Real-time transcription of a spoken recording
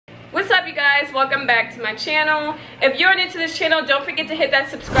guys, welcome back to my channel. If you're new to this channel, don't forget to hit that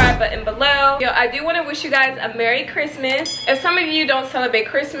subscribe button below. I do want to wish you guys a Merry Christmas. If some of you don't celebrate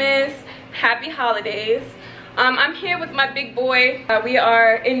Christmas, happy holidays. I'm here with my big boy. We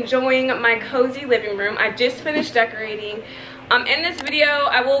are enjoying my cozy living room. I just finished decorating. In this video,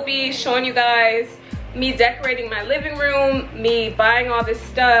 I will be showing you guys me decorating my living room, me buying all this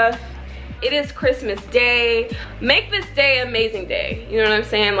stuff. It is Christmas Day. Make this day an amazing day. You know what I'm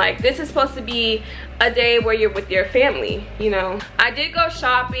saying? Like, this is supposed to be a day where you're with your family, you know. I did go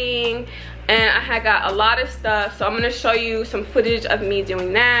shopping and I had got a lot of stuff, so I'm gonna show you some footage of me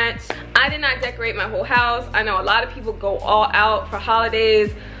doing that. I did not decorate my whole house. I know a lot of people go all out for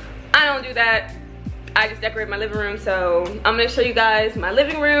holidays. I don't do that. I just decorate my living room, so I'm gonna show you guys my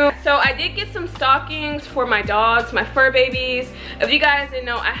living room. So I did get some stockings for my dogs, my fur babies. If you guys didn't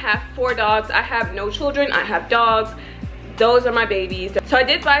know, I have 4 dogs. I have no children, I have dogs. Those are my babies. So I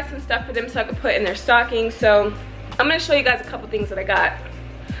did buy some stuff for them so I could put in their stockings. So I'm gonna show you guys a couple things that I got.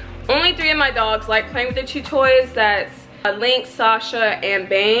 Only 3 of my dogs like playing with the chew toys. That's Link, Sasha, and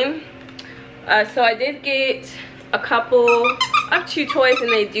Bane. So I did get a couple of chew toys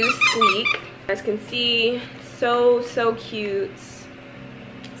and they do squeak. You guys can see, so cute.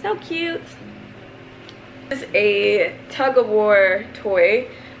 So cute. This is a tug-of-war toy.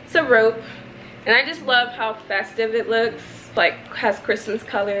 It's a rope, and I just love how festive it looks. Like, has Christmas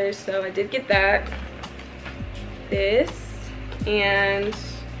colors, so I did get that. This, and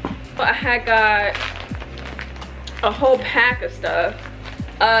I had got a whole pack of stuff.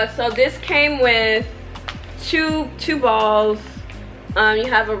 So this came with two balls. You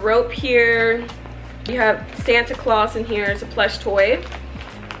have a rope here, you have Santa Claus in here as a plush toy,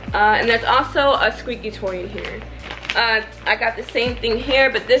 and there's also a squeaky toy in here. I got the same thing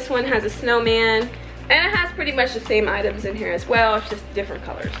here, but this one has a snowman, and it has pretty much the same items in here as well, it's just different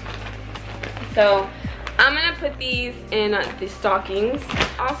colors. So I'm gonna put these in the stockings.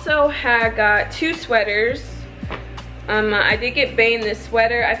 Also had got 2 sweaters. I did get Bane this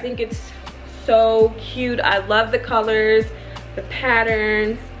sweater. I think it's so cute. I love the colors, the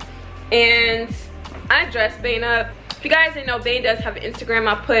patterns, and I dressed Bane up. If you guys didn't know, Bane does have an Instagram.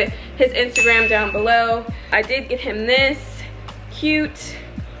 I'll put his Instagram down below. I did get him this cute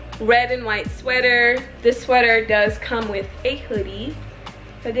red and white sweater. This sweater does come with a hoodie,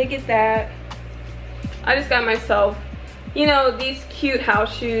 so I did get that. I just got myself, you know, these cute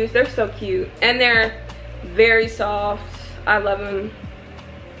house shoes. They're so cute, and they're very soft. I love them.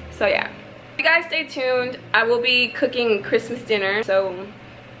 So yeah. You guys stay tuned. I will be cooking Christmas dinner, so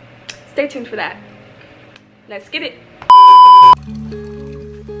stay tuned for that. Let's get it.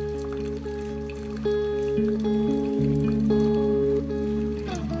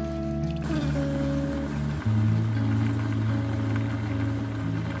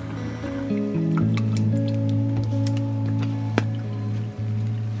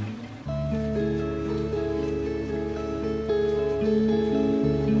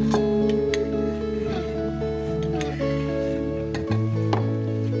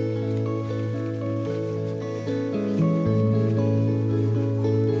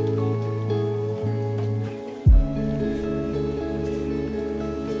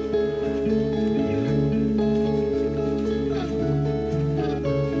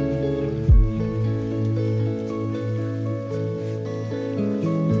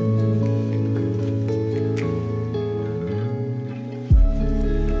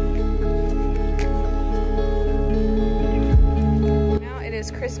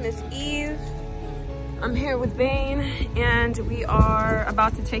 Christmas Eve. I'm here with Bane and we are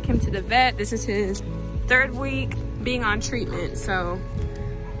about to take him to the vet. This is his 3rd week being on treatment. So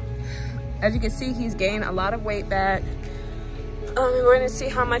as you can see, he's gained a lot of weight back. We're going to see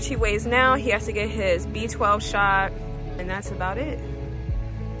how much he weighs now. He has to get his B12 shot, and that's about it.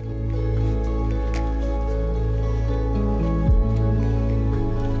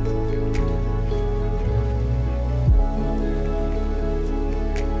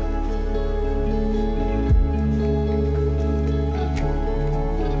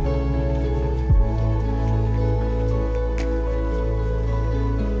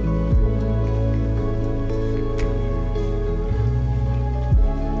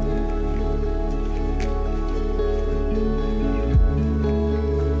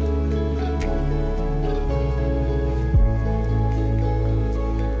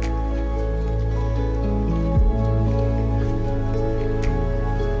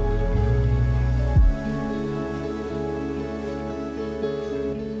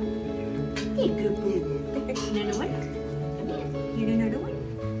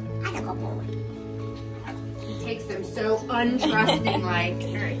 He takes them so untrusting, like,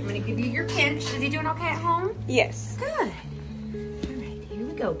 all right. I'm gonna give you your pinch. Is he doing okay at home? Yes. Good. All right, here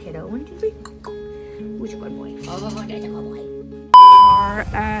we go, kiddo. 1, 2, 3. Who's your good boy? Oh, that's a good boy. Are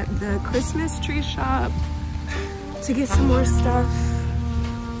at the Christmas tree shop to get some more stuff,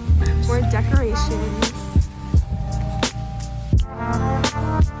 more decorations.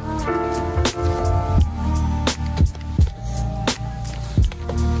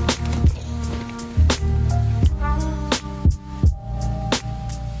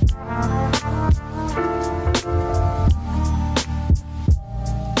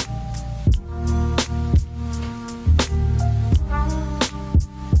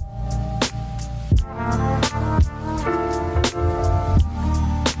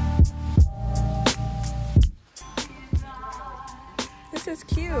 This is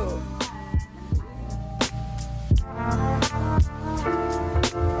cute.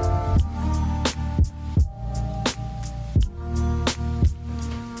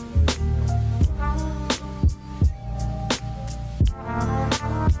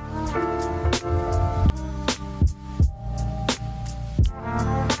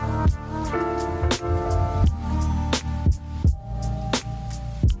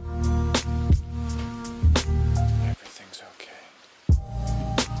 Everything's okay.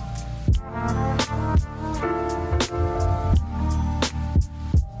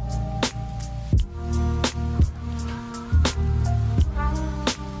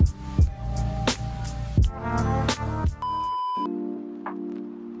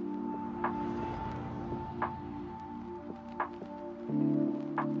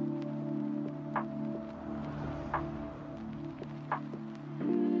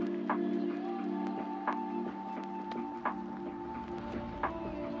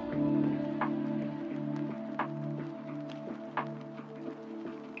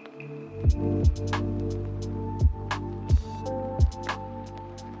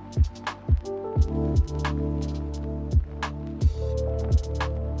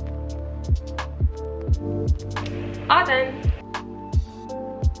 All done.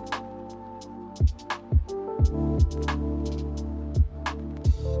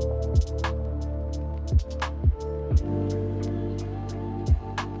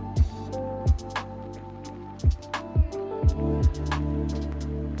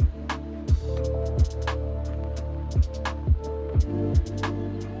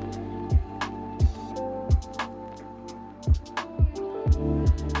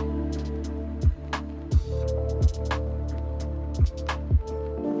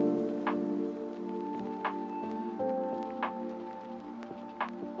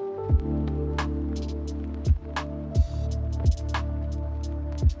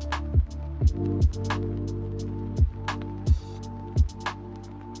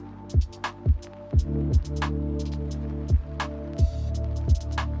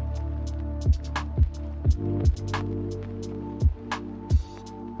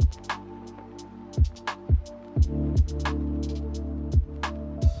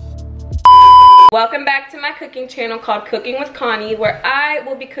 Welcome back to my cooking channel called Cooking with Connie, where I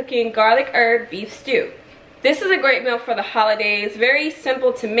will be cooking garlic herb beef stew. This is a great meal for the holidays. Very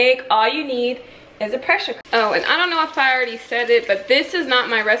simple to make. All you need is a pressure cooker. Oh, and I don't know if I already said it, but this is not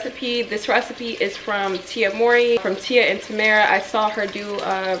my recipe. This recipe is from Tia Mori, from Tia and Tamara. I saw her do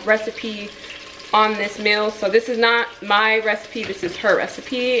a recipe on this meal, so this is not my recipe. This is her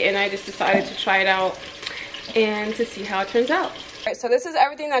recipe, and I just decided to try it out and to see how it turns out. All right, so this is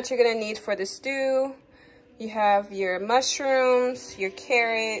everything that you're gonna need for the stew. You have your mushrooms, your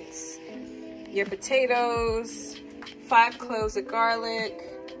carrots, your potatoes, 5 cloves of garlic,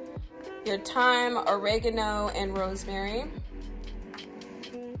 your thyme, oregano, and rosemary.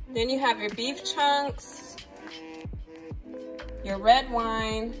 Then you have your beef chunks, your red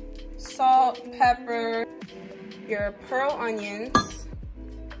wine, salt, pepper, your pearl onions,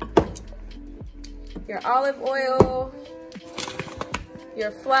 your olive oil,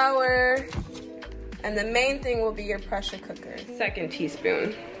 your flour, and the main thing will be your pressure cooker. 2nd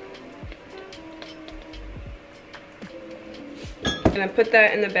teaspoon. I'm gonna put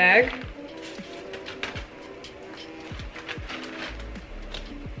that in the bag.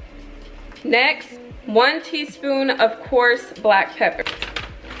 Next, 1 teaspoon of coarse black pepper.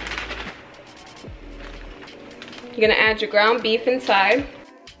 You're gonna add your ground beef inside.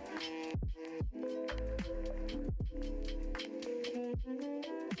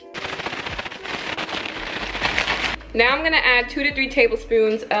 Now I'm gonna add 2 to 3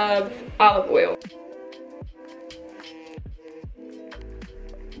 tablespoons of olive oil.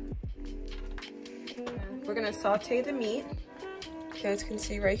 We're gonna saute the meat. You guys can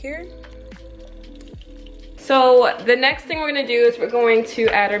see right here. So the next thing we're gonna do is we're going to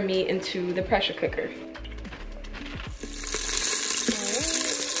add our meat into the pressure cooker.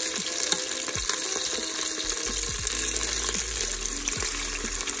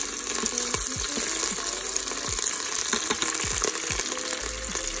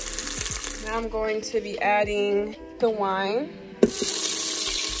 Now I'm going to be adding the wine.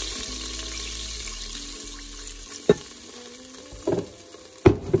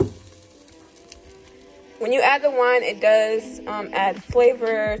 When you add the wine, it does add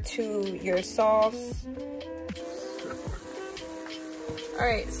flavor to your sauce. All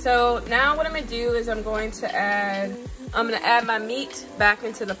right, so now what I'm gonna do is I'm gonna add my meat back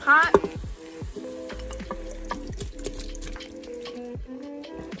into the pot.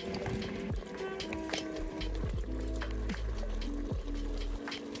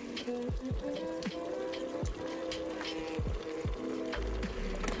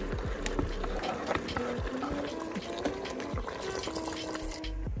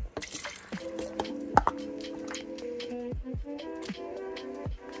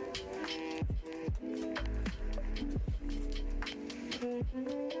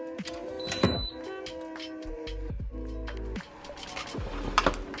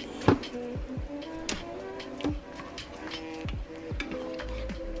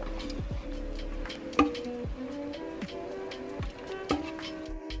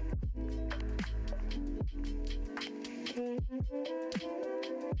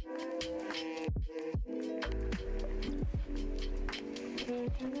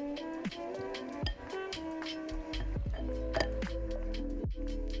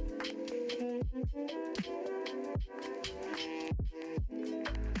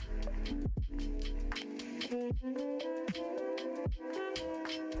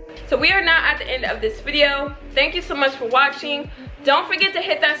 So we are now at the end of this video. Thank you so much for watching. Don't forget to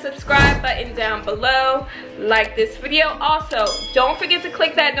hit that subscribe button down below. Like this video. Also, don't forget to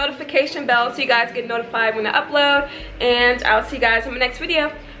click that notification bell so you guys get notified when I upload. And I'll see you guys in my next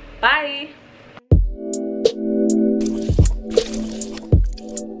video. Bye.